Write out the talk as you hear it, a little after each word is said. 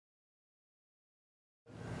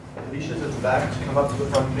Alicia's at the back to come up to the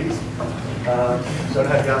front, please. Don't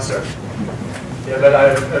have Yasser. Yeah, but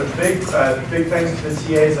a big thanks to the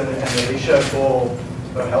TAs and Alicia for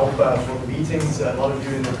help for the meetings. A lot of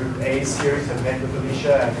you in the Group A series have met with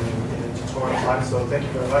Alicia and in the tutorial time, so thank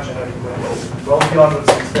you very much. I know you went well beyond what's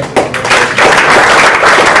expected.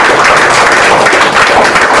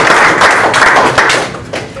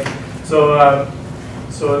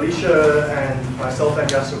 So Alicia and myself and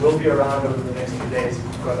Yasser will be around over the next few days if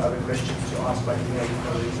you've got other questions to ask by email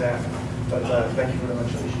before the exam. But thank you very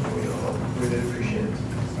much, Alicia, for your help. Really appreciate it.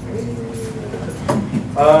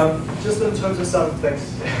 Just in terms of some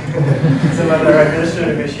other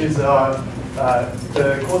administrative issues,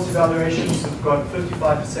 the course evaluations, we've got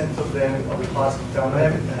 55% of the class done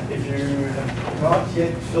there. If you have not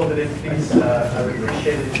yet filled it in, please, I would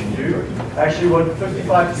appreciate it if you do. Actually, what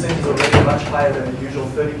 55% is already much higher than the usual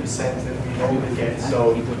 30% that we normally get.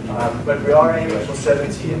 So, but we are aiming for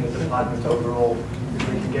 70 in the department overall. If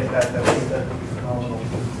we can get that, that would be phenomenal.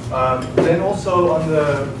 Then also on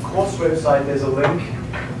the course website, there's a link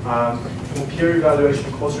for peer evaluation,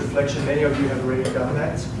 course reflection. Many of you have already done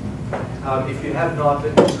that. If you have not,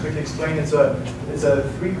 let me just quickly explain. It's a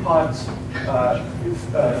three-part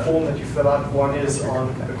form that you fill out. One is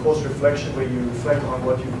on the course reflection, where you reflect on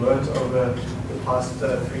what you've learned over the past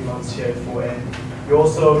 3 months here at 4N. You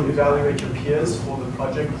also evaluate your peers for the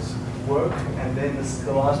project work, and then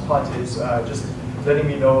the last part is just letting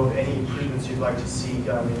me know of any improvements you'd like to see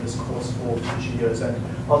in this course for future years. And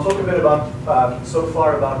I'll talk a bit about, so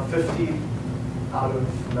far about 50 out of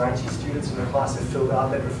 90 students in the class have filled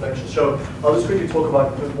out that reflection. So I'll just quickly talk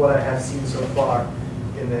about what I have seen so far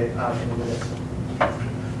in the minutes.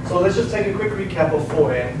 So let's just take a quick recap of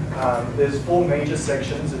 4N. There's 4 major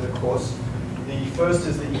sections in the course. The first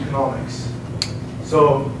is the economics.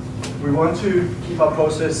 So we want to keep our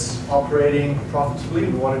process operating profitably.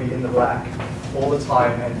 We want to be in the black all the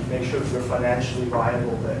time and make sure that we're financially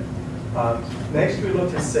viable there. Next, we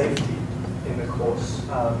looked at safety in the course.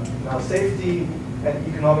 Now, safety and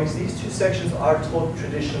economics, these 2 sections are taught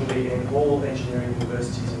traditionally in all engineering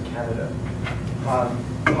universities in Canada.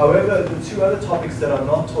 However, the 2 other topics that are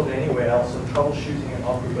not taught anywhere else are troubleshooting and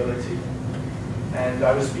operability. And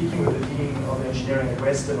I was speaking with the Dean of Engineering at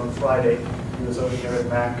Western on Friday. He was over here at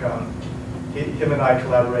Mac. Him and I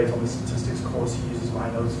collaborate on the statistics course. He uses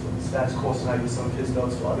my notes for the stats course, and I use some of his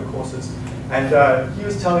notes for other courses. And he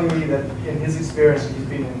was telling me that in his experience, he's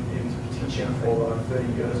been in teaching for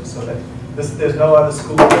 30 years or so, that there's no other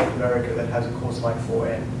school in North America that has a course like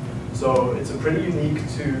 4N. So it's a pretty unique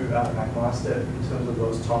to McMaster in terms of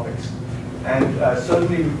those topics. And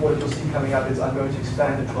certainly what you'll see coming up is I'm going to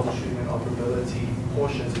expand the troubleshooting and operability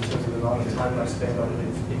portions in terms of the amount of time I spend on it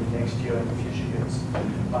in next year and the future years.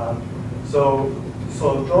 So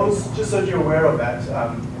those, just so you're aware of that.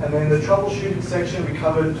 And then the troubleshooting section we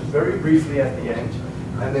covered very briefly at the end.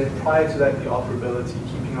 And then prior to that, the operability,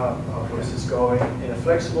 keeping our process going in a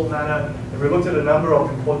flexible manner. And we looked at a number of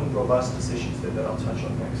important, robust decisions that I'll touch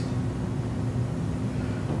on next.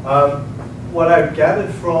 What I've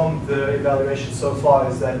gathered from the evaluation so far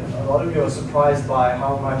is that a lot of you are surprised by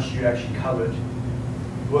how much you actually covered.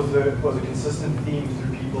 Was a consistent theme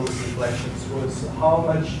through people's reflections, was how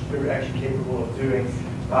much we were actually capable of doing.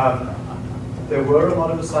 There were a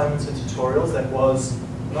lot of assignments and tutorials. That was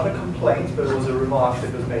not a complaint, but it was a remark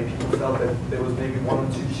that was made. People felt that there was maybe 1 or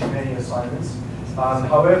 2 too many assignments.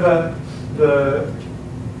 However, the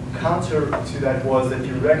counter to that was that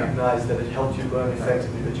you recognized that it helped you learn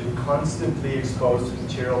effectively, that you were constantly exposed to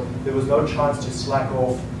material. There was no chance to slack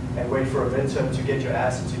off and wait for a midterm to get your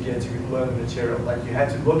ass into gear to learn the material. Like, you had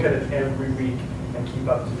to look at it every week and keep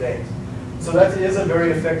up to date. So that is a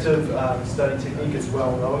very effective study technique. It's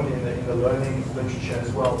well known in the learning literature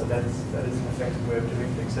as well, that is an effective way of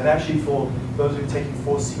doing things. And actually, for those who are taking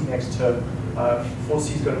 4C next term,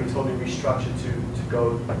 4C is going to be totally restructured to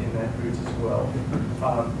go in that route as well.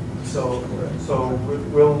 So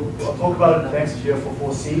I'll talk about it next year for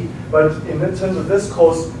 4C. But in terms of this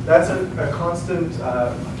course, that's a constant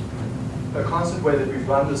way that we've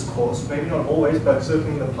run this course. Maybe not always, but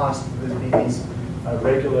certainly in the past, there's been these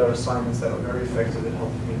regular assignments that were very effective at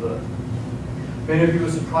helping me learn. Many of you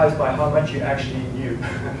were surprised by how much you actually knew,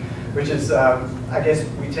 which is, I guess,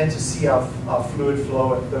 we tend to see our fluid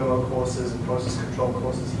flow and thermal courses and process control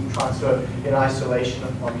courses, heat transfer in isolation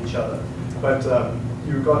of each other. But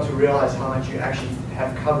you got to realize how much you actually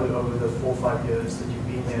have covered over the 4 or 5 years that you've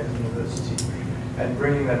been here at the university. And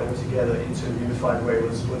bringing that all together into a unified way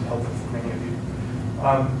was helpful for many of you.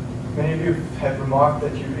 Many of you have remarked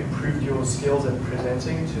that you've improved your skills at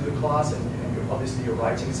presenting to the class and obviously your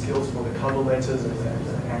writing skills for the cover letters and the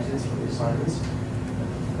answers for the assignments.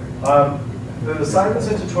 The assignments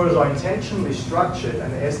and tutorials are intentionally structured,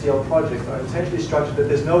 and the SDL projects are intentionally structured that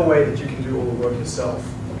there's no way that you can do all the work yourself.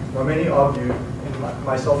 Now, many of you, and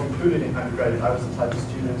myself included in undergraduate, I was the type of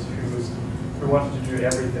student who wanted to do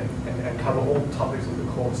everything and cover all topics of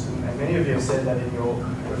the course. And many of you have said that in your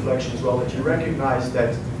reflection as well, that you recognize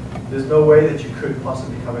that there's no way that you could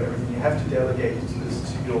possibly cover everything. You have to delegate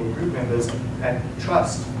this to your group members and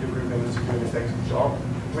trust your group members to do an effective job,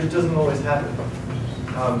 which doesn't always happen.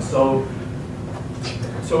 So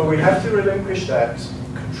we have to relinquish that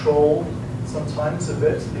control sometimes a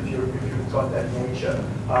bit if you've got that nature.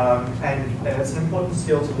 And it's an important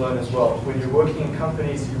skill to learn as well. When you're working in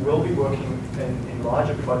companies, you will be working in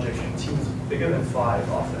larger projects in teams bigger than 5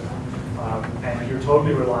 often. And you're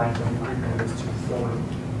totally reliant on your group members to perform.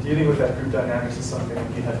 Dealing with that group dynamics is something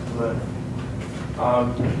that you have to learn.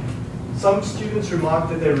 Some students remarked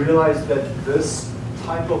that they realized that this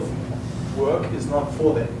type of work is not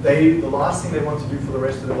for them. The last thing they want to do for the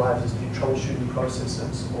rest of their lives is be troubleshooting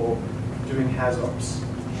processes, or doing HAZOPs,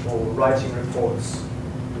 or writing reports,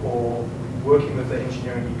 or working with the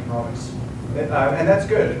engineering economics. And that's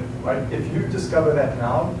good, right? If you discover that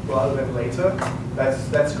now rather than later,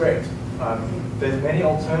 that's great. There's many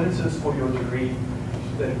alternatives for your degree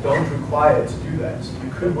that don't require to do that.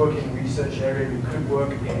 You could work in research area, you could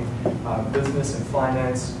work in business and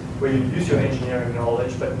finance, where you use your engineering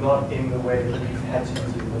knowledge, but not in the way that you've had to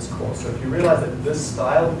use it in this course. So if you realize that this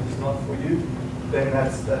style is not for you, then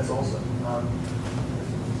that's awesome.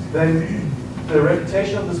 Then the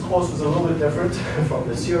reputation of this course was a little bit different from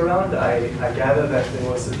this year around. I gather that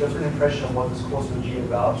there was a different impression of what this course would be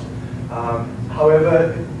about.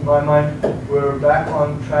 However, in my mind, we're back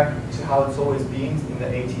on track to how it's always been in the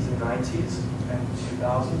 80s and 90s and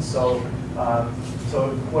 2000s. So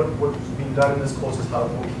what's being done in this course is how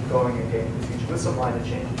it will keep going again in the future with some minor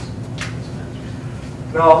changes.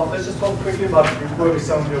 Now, let's just talk quickly about group work.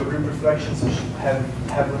 Some of your group reflections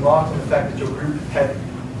have remarked on the fact that your group had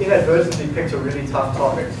inadvertently picked a really tough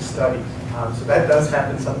topic to study. So that does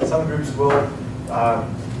happen. Some groups will,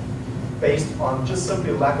 based on just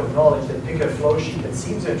simply lack of knowledge, they pick a flow sheet that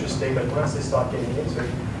seems interesting, but once they start getting into it,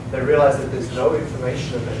 they realize that there's no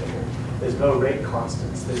information available. There's no rate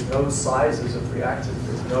constants, there's no sizes of reactors,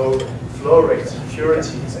 there's no flow rates,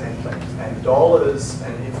 purities, and dollars,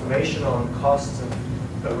 and information on costs and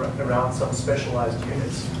around some specialized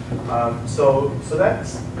units. So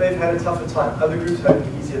they've had a tougher time. Other groups had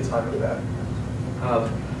an easier time with that.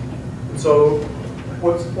 So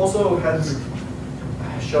what also has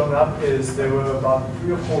shown up is there were about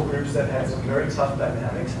 3 or 4 groups that had some very tough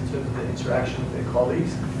dynamics in terms of the interaction with their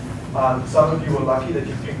colleagues. Some of you were lucky that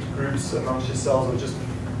you picked groups amongst yourselves, or just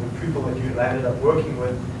the people that you landed up working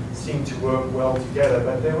with seemed to work well together.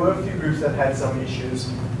 But there were a few groups that had some issues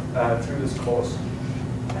through this course.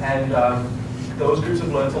 And those groups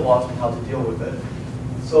have learned a lot on how to deal with it.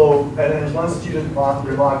 So, and as one student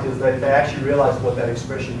remarked, is that they actually realized what that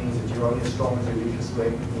expression means, that you're only as strong as your weakest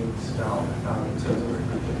link means now in terms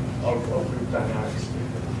of group dynamics.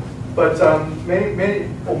 But many,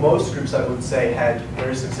 or most groups, I would say, had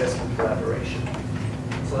very successful collaboration.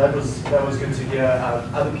 So that was good to hear.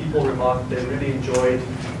 Other people remarked they really enjoyed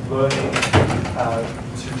learning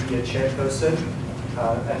to be a chairperson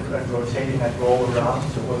and rotating that role around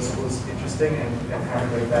was interesting, and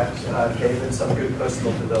handling that gave them some good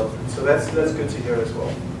personal development. So that's good to hear as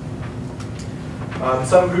well.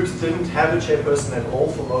 Some groups didn't have a chairperson at all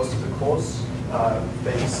for most of the course.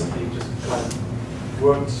 They simply just kind of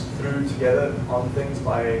worked through together on things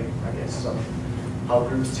by, I guess, how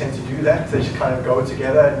groups tend to do that. They just kind of go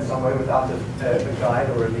together in some way without a guide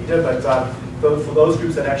or a leader. But for those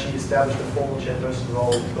groups that actually established a formal chairperson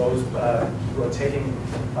role, those rotating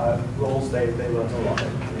roles, they learned a lot.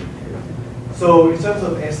 So in terms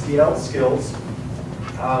of SDL skills,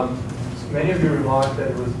 many of you remarked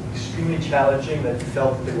that it was extremely challenging, that you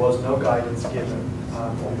felt that there was no guidance given,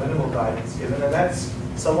 or minimal guidance given, and that's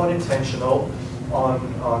somewhat intentional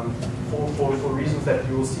for reasons that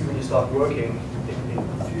you will see when you start working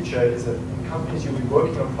in the future, is that in companies you'll be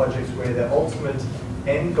working on projects where the ultimate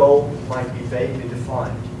end goal might be vaguely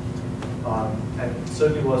defined. And it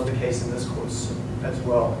certainly was the case in this course as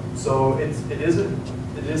well. So it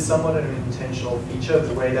is somewhat an intentional feature of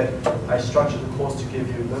the way that I structured the course to give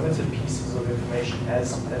you limited pieces of information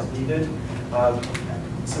as needed.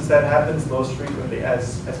 Since that happens most frequently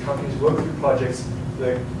as companies work through projects,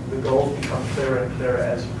 the goals become clearer and clearer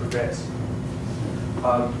as you progress.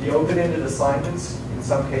 The open-ended assignments, in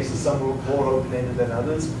some cases, some were more open-ended than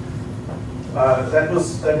others. That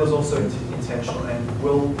was also intentional,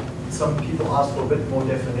 and some people ask for a bit more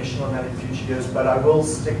definition on that in future years, but I will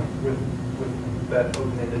stick with that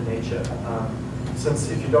open-ended nature.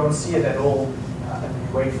 Since if you don't see it at all, and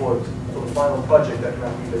you wait for it for the final project, that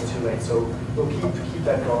might be a bit too late. So we'll keep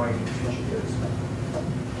that going in future years.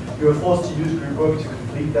 You are forced to use group work to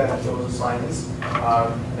complete those assignments,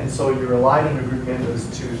 and so you relied on your group members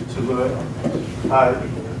to learn.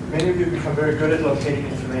 Many of you become very good at locating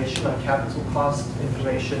information on capital cost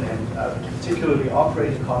information and particularly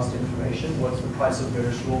operating cost information. What's the price of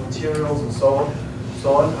various raw materials and so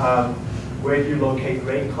on. Where do you locate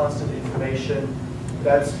rate constant information?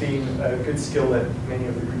 That's been a good skill that many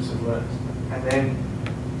of the groups have learned. And then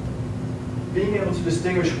being able to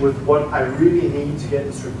distinguish with what I really need to get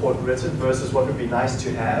this report written versus what would be nice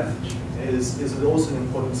to have is also an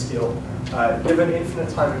important skill. Given infinite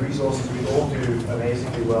time and resources, we all do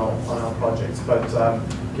amazingly well on our projects, but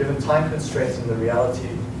given time constraints and the reality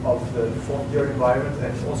of the fourth year environment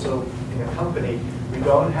and also in a company, we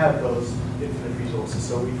don't have those infinite resources,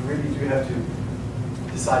 so we really do have to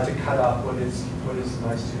decide to cut out what is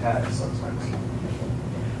nice to have sometimes.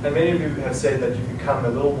 And many of you have said that you become a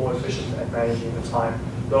little more efficient at managing the time,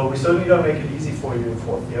 though we certainly don't make it easy for you in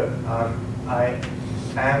fourth year. I've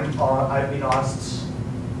been asked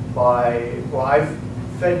I've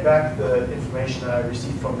fed back the information that I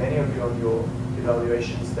received from many of you on your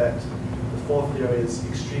evaluations that the fourth year is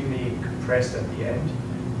extremely compressed at the end.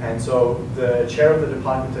 And so the chair of the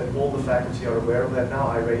department and all the faculty are aware of that now.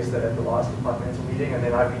 I raised that at the last departmental meeting, and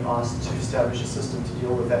then I've been asked to establish a system to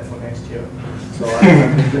deal with that for next year. So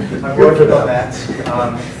I'm working on that.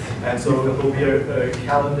 And so there will be a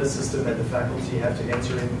calendar system that the faculty have to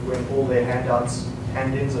enter in when all their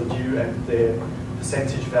hand-ins are due and their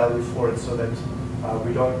percentage value for it, so that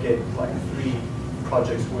we don't get like 3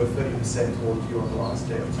 projects worth 30% all due on the last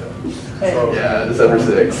day of term. So, yeah, December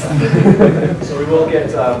 6th. So we'll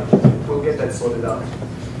get that sorted out.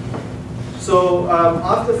 So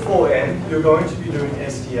after 4N, you're going to be doing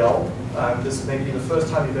STL. This may be the first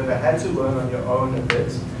time you've ever had to learn on your own a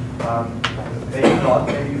bit. Maybe not.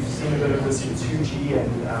 Maybe you've seen a bit of this in 2G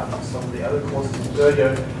and some of the other courses in third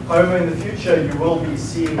year. However, in the future, you will be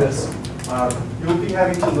seeing this. You'll be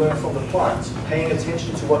having to learn from the plant. Paying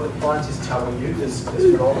attention to what the plant is telling you is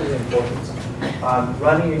probably important.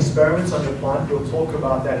 Running experiments on your plant, we'll talk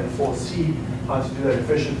about that in 4C, how to do that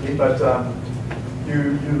efficiently, but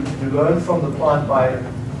you learn from the plant by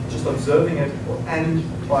just observing it and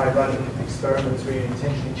by running experiments where you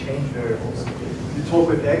intentionally change variables. You talk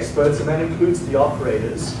with experts, and that includes the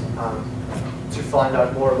operators, to find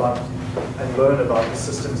out more about and learn about the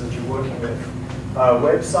systems that you're working with.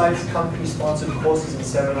 Websites, company-sponsored courses and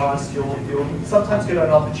seminars, you'll sometimes get an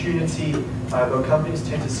opportunity, though companies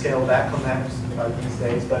tend to scale back on that these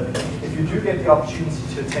days, but if you do get the opportunity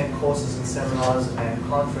to attend courses and seminars and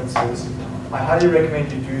conferences, I highly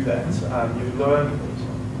recommend you do that.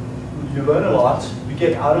 You learn a lot, you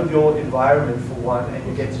get out of your environment for one, and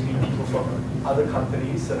you get to meet people from other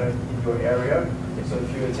companies that are in your area. So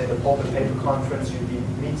if you attend a pulp and paper conference, you'll be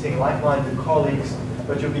meeting like-minded colleagues,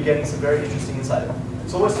 but you'll be getting some very interesting insight.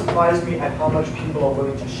 It's always surprised me at how much people are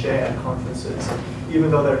willing to share at conferences,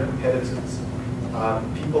 even though they're competitors.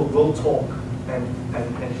 People will talk, and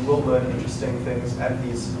you will learn interesting things at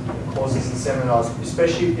these courses and seminars,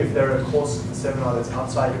 especially if they're a course and seminar that's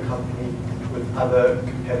outside your company with other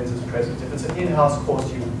competitors present. If it's an in-house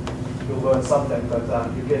course, you'll learn something,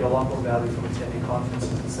 but you get a lot more value from attending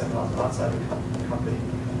conferences and seminars outside the company.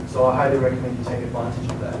 So I highly recommend you take advantage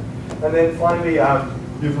of that. And then finally,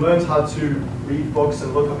 you've learned how to read books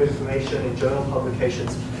and look up information in journal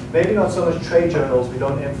publications. Maybe not so much trade journals, we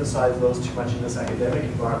don't emphasize those too much in this academic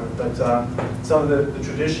environment, but some of the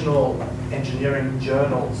traditional engineering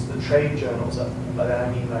journals, the trade journals, by that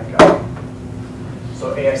I mean like,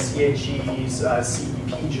 so ASCHE's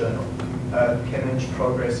CEP journal, Chem-Eng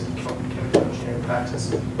Progress in Chemical Engineering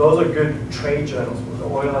Practice. Those are good trade journals, the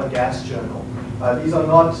Oil and Gas Journal. These are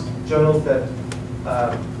not journals that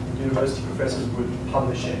university professors would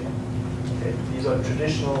publish in. Okay? These are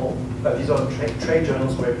traditional, trade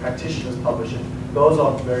journals where practitioners publish it. Those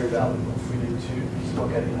are very valuable for you to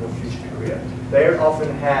look at in your future career. They often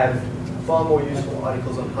have far more useful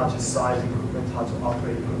articles on how to size equipment, how to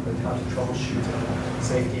operate equipment, how to troubleshoot and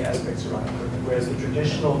safety aspects around equipment. Whereas the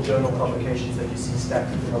traditional journal publications that you see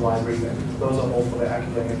stacked in the library, those are more for the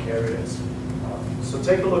academic areas. So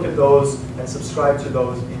take a look at those and subscribe to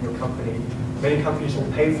those in your company. Many companies will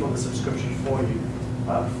pay for the subscription for you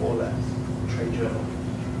for that trade journal.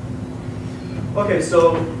 Okay,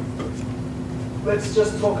 so let's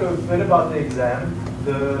just talk a bit about the exam.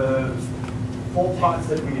 The 4 parts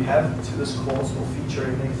that we have to this course will feature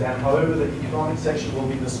in the exam. However, the economics section will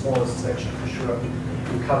be the smallest section for sure.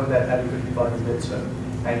 We'll cover that adequately by the midterm.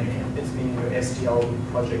 and it's been your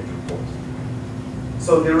STL project report.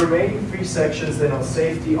 So the remaining 3 sections then on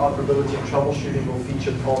safety, operability, and troubleshooting will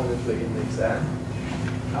feature prominently in the exam.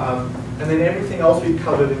 And then everything else we've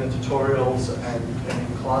covered in the tutorials and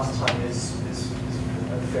in class time is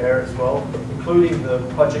fair as well, including the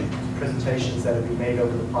project presentations that have been made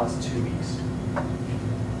over the past 2 weeks.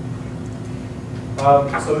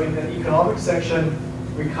 So in the economics section,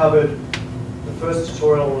 we covered, the first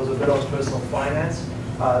tutorial was a bit on personal finance.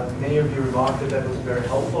 Many of you remarked that that was very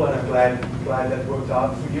helpful, and I'm glad that worked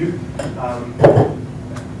out for you.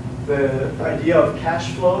 The idea of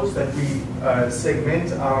cash flows, that we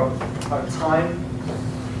segment our time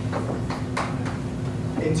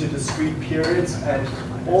into discrete periods, and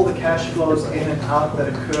all the cash flows in and out that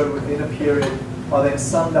occur within a period are then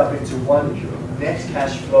summed up into one net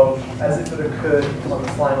cash flow as if it occurred on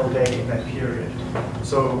the final day in that period.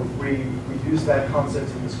 So we use that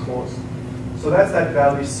concept in this course. So that's that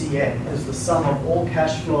value Cn, is the sum of all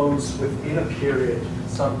cash flows within a period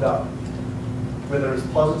summed up, whether it's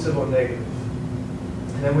positive or negative.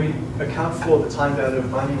 And then we account for the time value of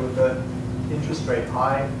money with the interest rate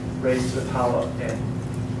I raised to the power of n.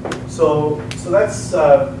 So that's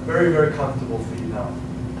very, very comfortable for you now.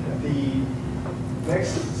 The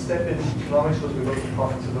next step in economics was we looked at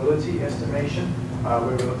profitability estimation,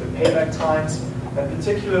 where we looked at payback times, and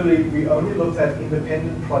particularly we only looked at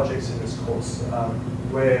independent projects in this course,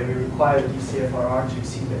 where we require the DCFRR to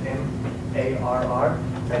exceed the MARR,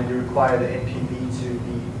 and we require the NPV to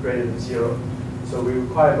be greater than 0. So we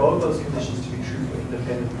require both those conditions to be true for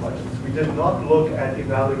independent projects. We did not look at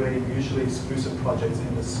evaluating mutually exclusive projects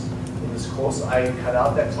in this course. I cut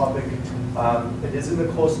out that topic. It is in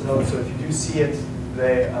the course notes, so if you do see it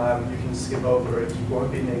there, you can skip over it. It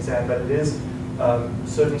won't be in the exam, but it is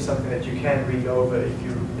certainly something that you can read over if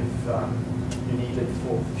you need it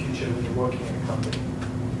for future when you're working in a company.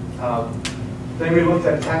 Then we looked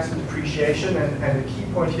at tax and depreciation, and the key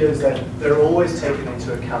point here is that they're always taken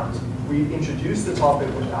into account. We introduced the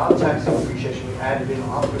topic without tax and depreciation. We added in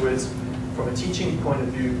afterwards from a teaching point of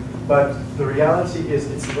view, but the reality is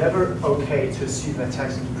it's never okay to assume that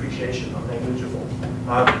tax and depreciation are negligible.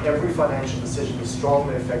 Every financial decision is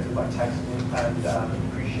strongly affected by tax and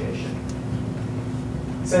depreciation.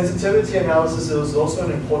 Sensitivity analysis is also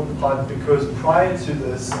an important part, because prior to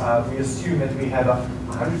this, we assume that we have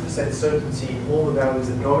 100% certainty in all the values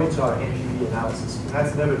that go into our NPV analysis, and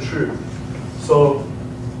that's never true. So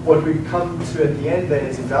what we come to at the end then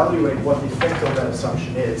is evaluate what the effect of that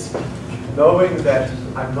assumption is, knowing that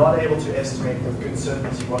I'm not able to estimate with good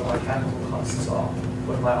certainty what my capital costs are,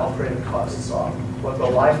 what my operating costs are, what the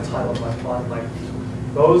lifetime of my plant might be.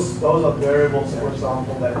 Those are variables, for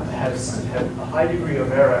example, that have a high degree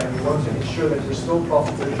of error, and we want to ensure that you're still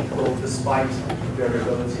profitable despite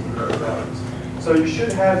variability in those values. So you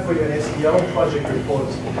should have, for your STL project report,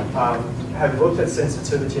 have looked at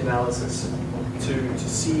sensitivity analysis to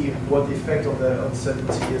see what the effect of the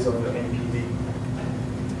uncertainty is on the NPV.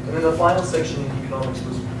 And then the final section in economics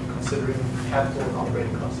was considering capital and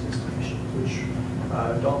operating cost estimation, which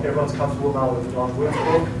everyone's comfortable now with the Don Wood's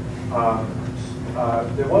book.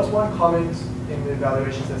 There was one comment in the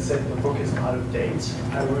evaluations that said the book is out of date.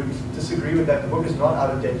 I would disagree with that. The book is not out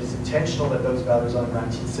of date. It's intentional that those values are in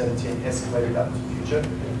 1970 and escalated up to the future.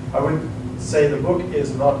 I would say the book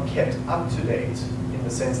is not kept up to date in the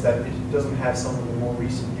sense that it doesn't have some of the more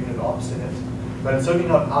recent unit ops in it, but it's certainly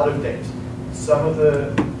not out of date. Some of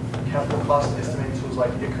the capital cost estimating tools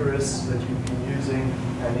like Icarus that you've been using,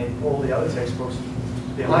 and in all the other textbooks,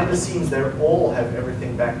 behind the scenes, they all have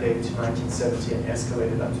everything backdated to 1970 and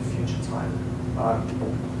escalated up to future time.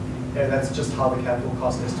 And that's just how the capital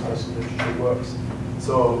cost estimation literature works.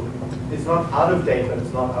 So it's not out of date, but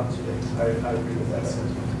it's not up to date. I agree with that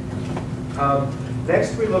sentiment.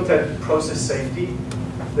 Next, we looked at process safety.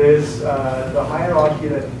 There's the hierarchy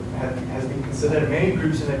that has been considered. Many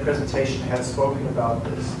groups in their presentation have spoken about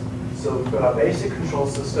this. So we've got our basic control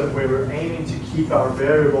system where we're aiming to keep our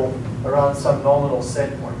variable around some nominal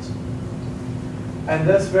set point. And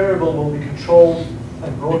this variable will be controlled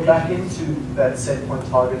and brought back into that set point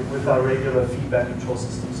target with our regular feedback control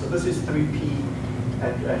system. So this is 3P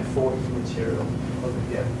and 4E material over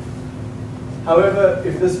here. However,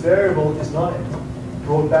 if this variable is not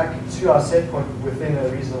brought back to our set point within a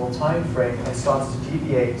reasonable time frame and starts to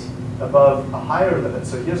deviate above a higher limit,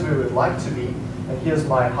 so here's where we'd like to be, and here's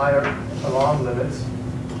my higher alarm limit,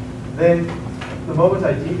 then the moment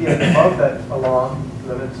I deviate above that alarm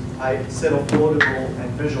limit, I set off audible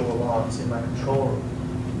and visual alarms in my control room.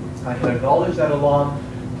 I can acknowledge that alarm,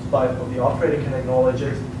 but the operator can acknowledge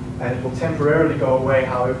it, and it will temporarily go away.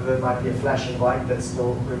 However, there might be a flashing light that's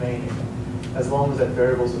still remaining. as long as that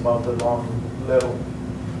variable is above the alarm level.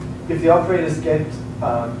 If the operators get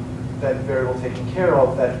that variable taken care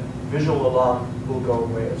of, that visual alarm will go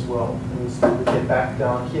away as well. And we get back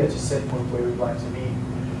down here to set point where we'd like to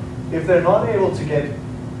be. If they're not able to get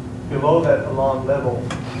below that alarm level,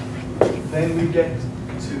 then we get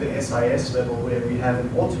to the SIS level where we have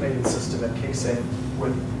an automated system that kicks in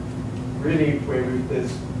with really where we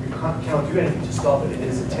cannot do anything to stop it. It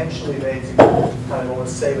is intentionally there to kind of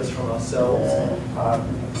almost save us from ourselves.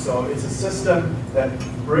 So it's a system that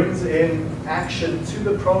brings in action to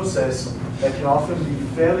the process that can often be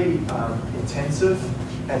fairly intensive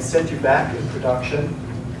and set you back in production,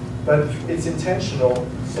 but it's intentional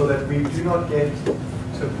so that we do not get to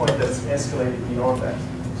a point that's escalated beyond that.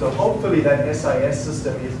 So hopefully that SIS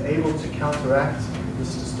system is able to counteract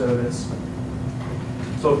this disturbance.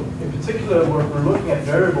 So in particular, we're looking at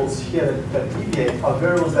variables here that deviate are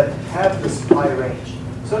variables that have this high range.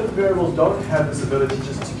 Certain variables don't have this ability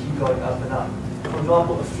just to keep going up and up. For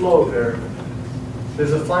example, the flow variable.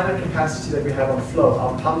 There's a finite capacity that we have on flow.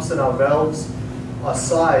 Our pumps and our valves are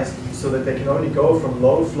sized so that they can only go from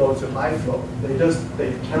low flow to high flow.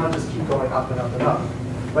 They cannot just keep going up and up and up.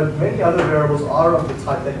 But many other variables are of the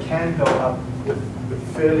type that can go up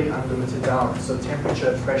with fairly unlimited down. So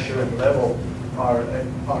temperature, pressure, and level are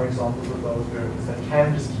examples of those variables that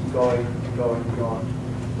can just keep going and going beyond.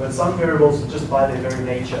 But some variables, just by their very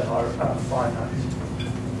nature, are finite.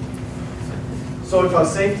 So if our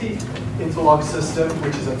safety interlock system,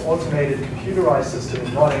 which is an automated computerized system,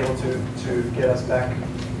 is not able to get us back,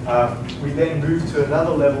 we then move to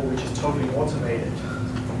another level which is totally automated.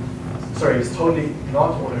 Sorry, it's totally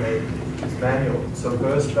not automated, it's manual. So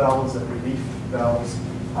burst valves and relief valves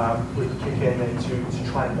would kick in then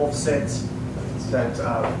to try and offset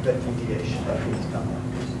that deviation.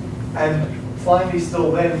 And finally,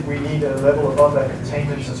 still then, we need a level above that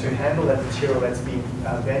containment to handle that material that's being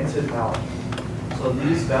vented out. So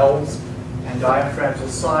these valves and diaphragms are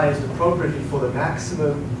sized appropriately for the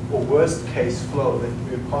maximum or worst case flow that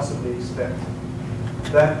we would possibly expect.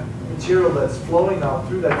 That material that's flowing out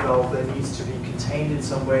through that valve then needs to be contained in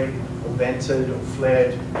some way, or vented, or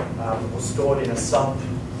flared, or stored in a sump,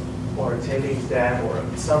 or a tailings dam,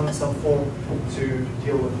 or some form to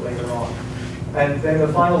deal with later on. And then the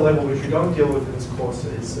final level, which we don't deal with in this course,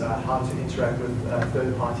 is how to interact with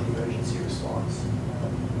third-party emergency response.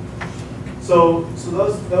 So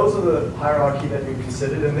those are the hierarchy that we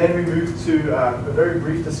considered, and then we move to a very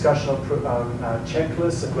brief discussion on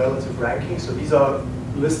checklists and relative ranking. So these are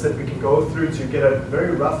lists that we can go through to get a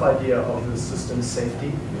very rough idea of the system's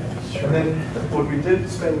safety. And then what we did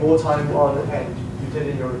spend more time on, and you did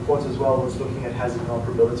in your report as well, was looking at hazard and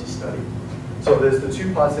operability study. So there's the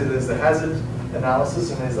two parts there. There's the hazard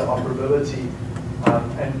analysis and there's the operability.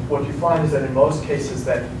 And what you find is that in most cases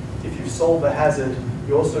that if you solve the hazard,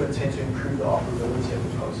 you also intend to improve the operability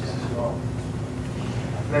of the process as well.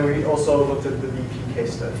 And then we also looked at the BP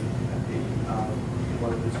case study at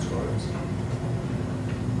one of the tutorials.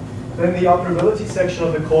 Then the operability section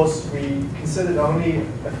of the course, we considered only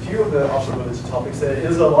a few of the operability topics. There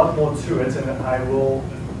is a lot more to it, and I will,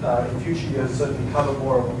 in future years, certainly cover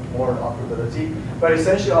more on operability. But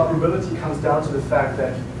essentially, operability comes down to the fact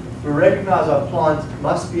that we recognize our plant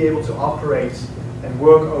must be able to operate and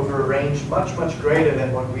work over a range much, much greater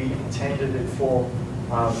than what we intended it for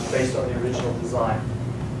based on the original design.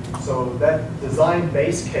 So that design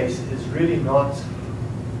base case is really not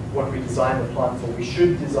what we designed the plant for. We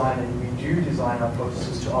should design, and we do design our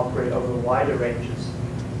processes to operate over wider ranges.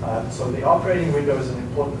 So the operating window is an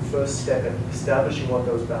important first step in establishing what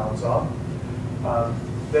those bounds are.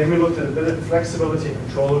 Then we looked at a bit of flexibility and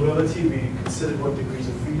controllability. We considered what degrees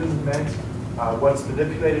of freedom meant, what's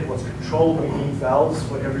manipulated, what's controlled. We need valves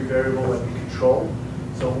for every variable that we control.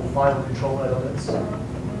 So final control elements.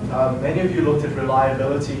 Many of you looked at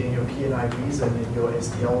reliability in your P&IDs and in your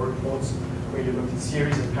STL reports, where you looked at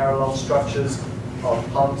series and parallel structures of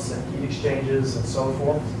pumps and heat exchangers and so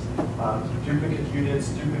forth. Duplicate units,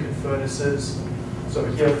 duplicate furnaces. So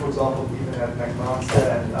here, for example, even at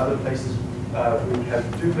McMaster and other places, we would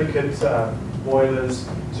have duplicate boilers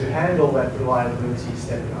to handle that reliability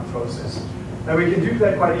step in our process. And we can do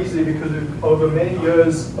that quite easily because over many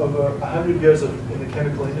years, over 100 years in the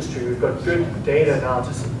chemical industry, we've got good data now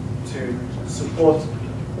to support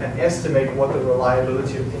and estimate what the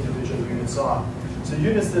reliability of individual units are. So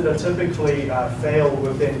units that are typically fail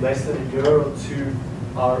within less than a year or two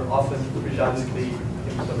are often periodically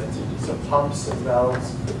implemented. So pumps and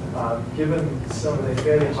valves, given some of their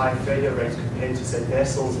fairly high failure rates compared to, say,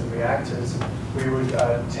 vessels and reactors, we would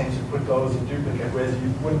tend to put those in duplicate, whereas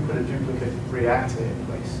you wouldn't put a duplicate reactor in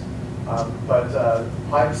place. But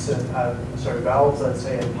pipes and valves, let's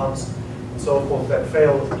say, and pumps and so forth that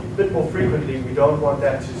fail a bit more frequently, we don't want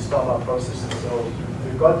that to stop our processes. So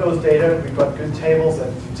we've got those data, we've got good tables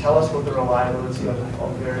that tell us what the reliability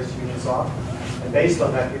of various units are. And based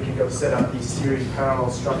on that, we can go set up these series parallel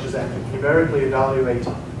structures and numerically evaluate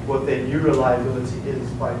what their new reliability is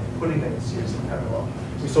by putting them in series and parallel.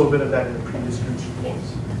 We saw a bit of that in the previous group's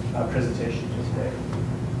reports presentation today.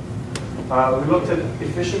 We looked at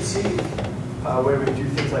efficiency, where we do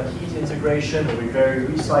things like heat integration, or we vary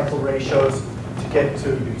recycle ratios to get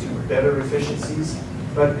to better efficiencies.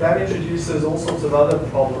 But that introduces all sorts of other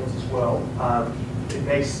problems as well. It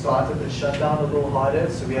makes startup and shutdown a little harder,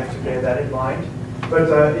 so we have to bear that in mind. But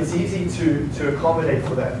it's easy to accommodate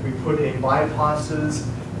for that. We put in bypasses,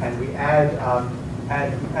 and we add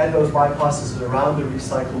those bypasses around the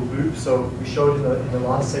recycle loop. So we showed in the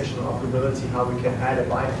last section of operability how we can add a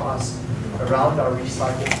bypass around our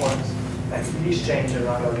recycle points and heat exchange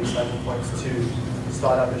around our recycle points to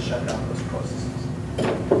start up and shut down those processes.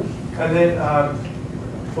 And then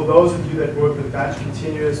for those of you that work with batch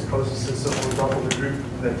continuous processes, so for example, the group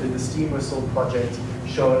that did the steam whistle project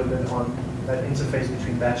showed that on that interface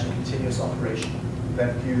between batch and continuous operation,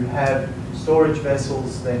 that you have storage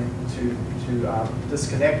vessels then to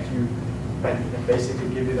disconnect you and basically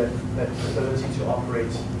give you that ability to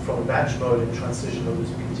operate from a batch mode and transition over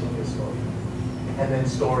to continuous mode. And then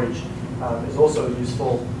storage is also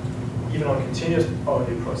useful even on continuous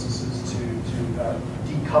only processes to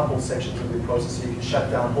decouple sections of the process so you can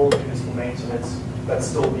shut down whole units for maintenance but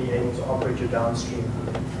still be able to operate your downstream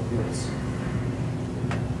units.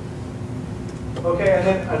 Okay, and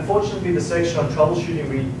then unfortunately the section on troubleshooting,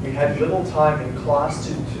 we had little time in class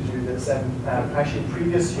to do this, and actually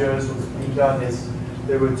previous years what's been done is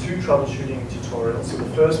there were 2 troubleshooting tutorials. So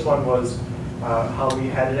the first one was how we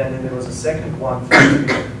had it, and then there was a second one for you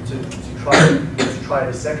to try it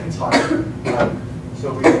a second time.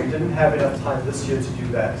 So we didn't have enough time this year to do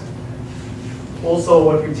that. Also,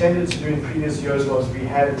 what we tended to do in previous years was we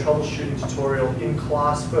had a troubleshooting tutorial in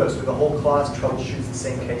class first, where the whole class troubleshoots the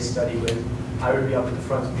same case study, where I would be up at the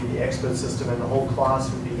front to be the expert system, and the whole class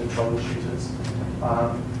would be the troubleshooters.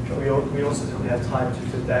 We also didn't have time to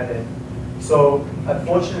fit that in. So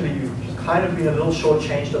unfortunately, you've kind of been a little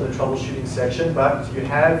shortchanged on the troubleshooting section, but you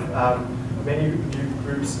have many of you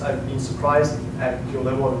groups. I've been surprised at your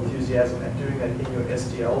level of enthusiasm at doing that in your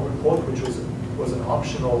SDL report, which was an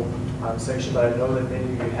optional section, but I know that many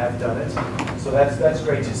of you have done it. So that's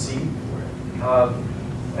great to see.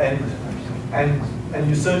 And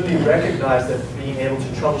you certainly recognize that being able to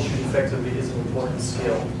troubleshoot effectively is an important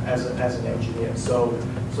skill as an engineer. So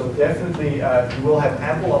definitely you will have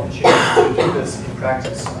ample opportunity to do this in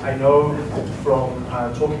practice. I know from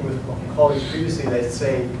talking with colleagues previously, they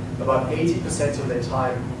say about 80% of their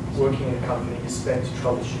time working in a company is spent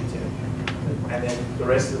troubleshooting. And then the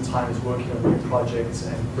rest of the time is working on new projects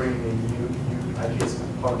and bringing in new ideas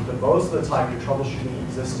and components. But most of the time you're troubleshooting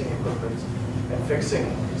existing equipment and fixing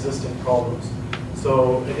existing problems.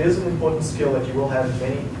 So it is an important skill that you will have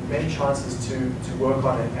many chances to work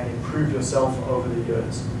on and improve yourself over the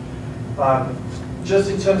years. Just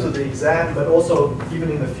in terms of the exam, but also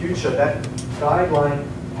even in the future, that guideline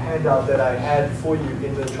handout that I had for you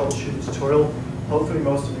in the troubleshooting tutorial, hopefully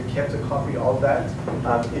most of you kept a copy of that.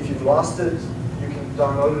 If you've lost it, you can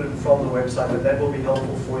download it from the website, but that will be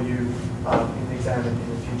helpful for you in the exam and in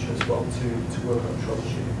the future as well to work on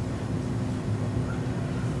troubleshooting.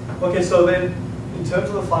 Okay, so then in terms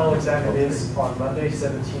of the final exam, it is on Monday,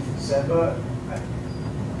 17th December.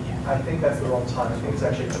 I think that's the wrong time. I think it's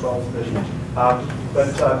actually 12:30.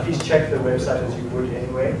 But please check the website as you would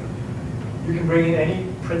anyway. You can bring in any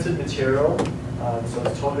printed material. So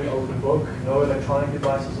it's totally open book. No electronic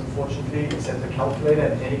devices, unfortunately, except the calculator,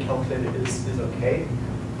 and any calculator is okay.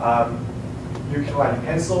 You can write in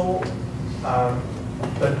pencil.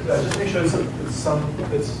 But just make sure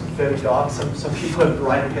it's fairly dark. Some people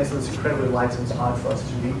write in pencil, it's incredibly light and it's hard for us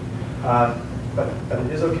to read. But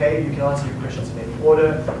it is okay. You can answer your questions in any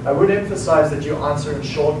order. I would emphasize that you answer in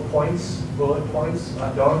short points, bullet points.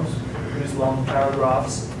 Don't use long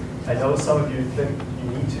paragraphs. I know some of you think you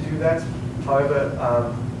need to do that.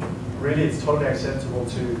 However, really it's totally acceptable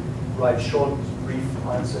to write short, brief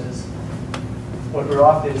answers. What we're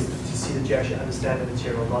after is to see that you actually understand the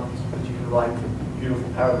material, not that you can write beautiful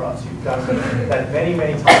paragraphs. You've done that many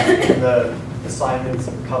times in the assignments,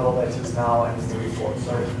 the cover letters now, and in the report.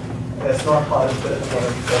 So that's not part of the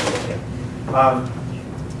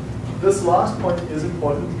This last point is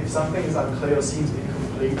important. If something is unclear or seems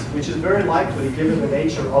incomplete, complete, which is very likely given the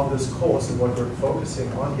nature of this course and what we're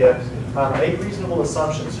focusing on here. Make reasonable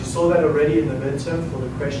assumptions. You saw that already in the midterm for the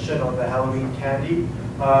question on the Halloween candy,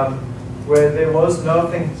 where there was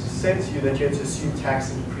nothing said to you that you had to assume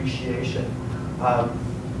tax and depreciation.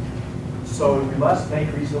 So you must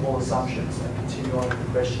make reasonable assumptions and continue on with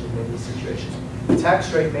the question in many situations. The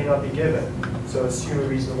tax rate may not be given, so assume a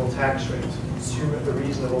reasonable tax rate. Assume a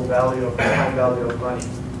reasonable value of time value of money.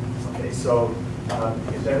 Okay, so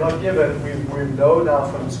if they're not given, we know now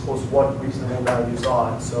from this course what reasonable values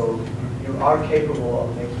are. So you are capable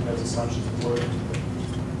of making those assumptions and working to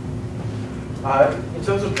them. In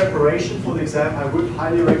terms of preparation for the exam, I would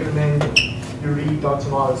highly recommend you read Dr.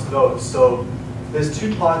 Marlin's notes. So there's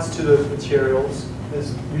two parts to the materials.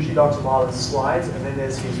 There's usually Dr. Marlin's slides, and then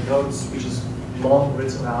there's his notes, which is long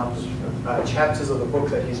written out chapters of the book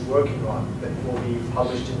that he's working on that will be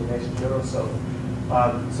published in the next year or so.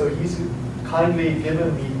 So he's kindly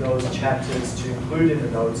given me those chapters to include in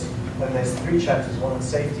the notes, and there's 3 chapters, one on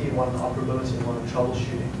safety, one on operability, and one on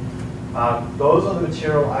troubleshooting. Those are the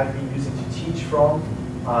material I've been using to teach from.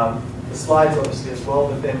 The slides obviously as well,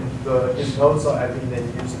 but then his notes I've been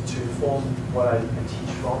then used to form what I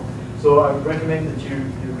teach from. So I would recommend that you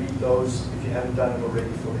read those if you haven't done it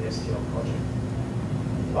already for the STL project.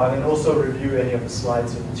 And also review any of the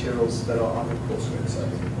slides and materials that are on the course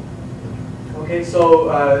website. Okay, so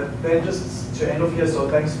then just to end off here, so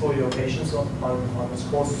thanks for your patience on this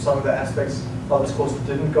course. Some of the aspects of this course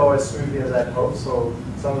didn't go as smoothly as I'd hoped, so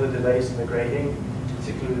some of the delays in the grading,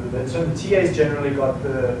 particularly the midterm. The TAs generally got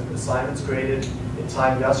the assignments graded in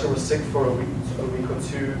time. Yasser was sick for a week or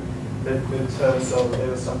two midterm, so there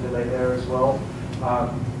was some delay there as well.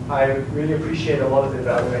 I really appreciate a lot of the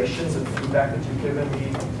evaluations and feedback that you've given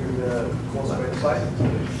me through the course website.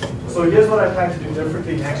 So here's what I plan to do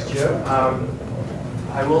differently next year.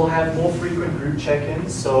 I will have more frequent group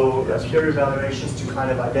check-ins, so peer evaluations to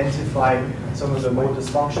kind of identify some of the more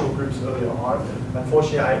dysfunctional groups earlier on.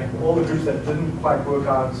 Unfortunately, all the groups that didn't quite work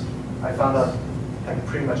out, I found out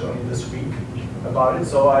pretty much only this week about it.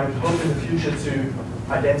 So I hope in the future to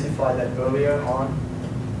identify that earlier on,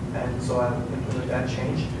 and so I'll implement that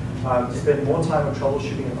change. Spend more time on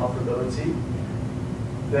troubleshooting and operability.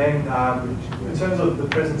 Then, in terms of the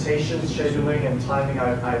presentations, scheduling, and timing,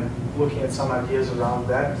 I'm looking at some ideas around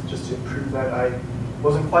that, just to improve that. I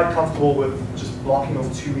wasn't quite comfortable with just blocking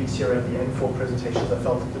off 2 weeks here at the end for presentations. I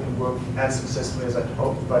felt it didn't work as successfully as I'd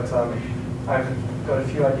hoped, but I've got a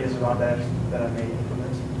few ideas around that I may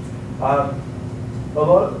implement.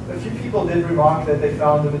 A few people did remark that they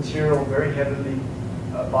found the material very heavily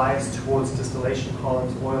biased towards distillation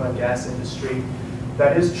columns, oil and gas industry.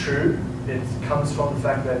 That is true. It comes from the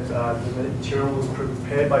fact that the material was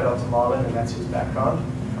prepared by Dr. Marlin, and that's his background.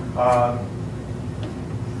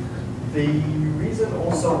 The reason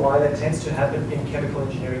also why that tends to happen in chemical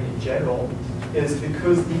engineering in general is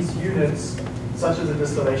because these units, such as the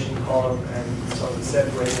distillation column and some of the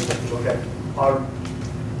separators that we look at,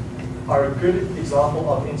 are a good example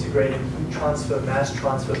of integrating heat transfer, mass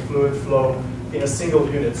transfer, fluid flow in a single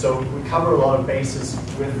unit. So we cover a lot of bases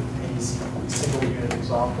with these single unit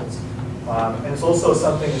examples. And it's also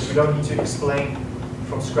something that we don't need to explain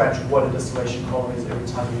from scratch what a distillation column is every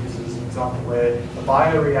time we use it as an example, where a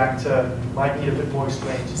bioreactor might need a bit more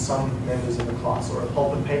explained to some members in the class, or a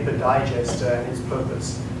pulp and paper digester and its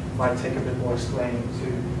purpose might take a bit more explaining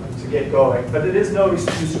to get going. But it is no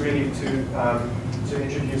excuse really to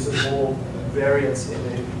introduce a more variance in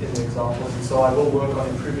the examples. And so I will work on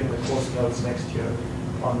improving the course notes next year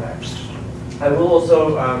on that. I will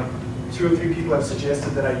also 2 or 3 people have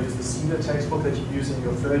suggested that I use the CEDA textbook that you use in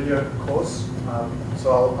your 3rd year course.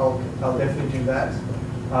 So I'll definitely do that.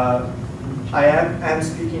 I am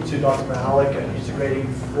speaking to Dr. Mahalik and integrating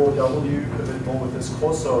 4W a bit more with this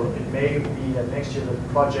course. So it may be that next year the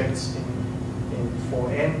projects in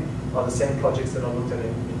 4N are the same projects that are looked at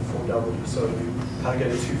in 4W. So you kind of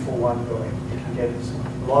get a 2-for-1 going. You can get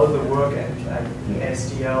a lot of the work and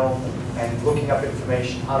SDL and looking up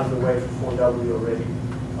information out of the way for 4W already.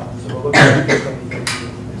 So we're looking at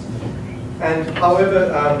 2015. And however,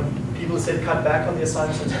 people said cut back on the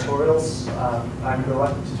assignments and tutorials. I'm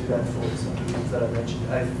reluctant to do that for some of the reasons that I mentioned.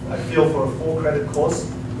 I feel for a 4-credit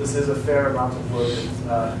course, this is a fair amount of work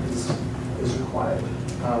that is required.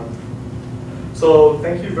 So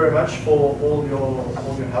thank you very much for all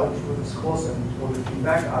your help with this course and all the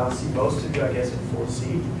feedback. I'll see most of you, I guess, in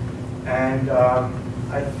 4C. And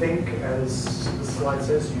I think, as the slide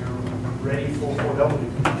says, you're ready for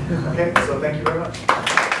 4W. Okay, so thank you very much.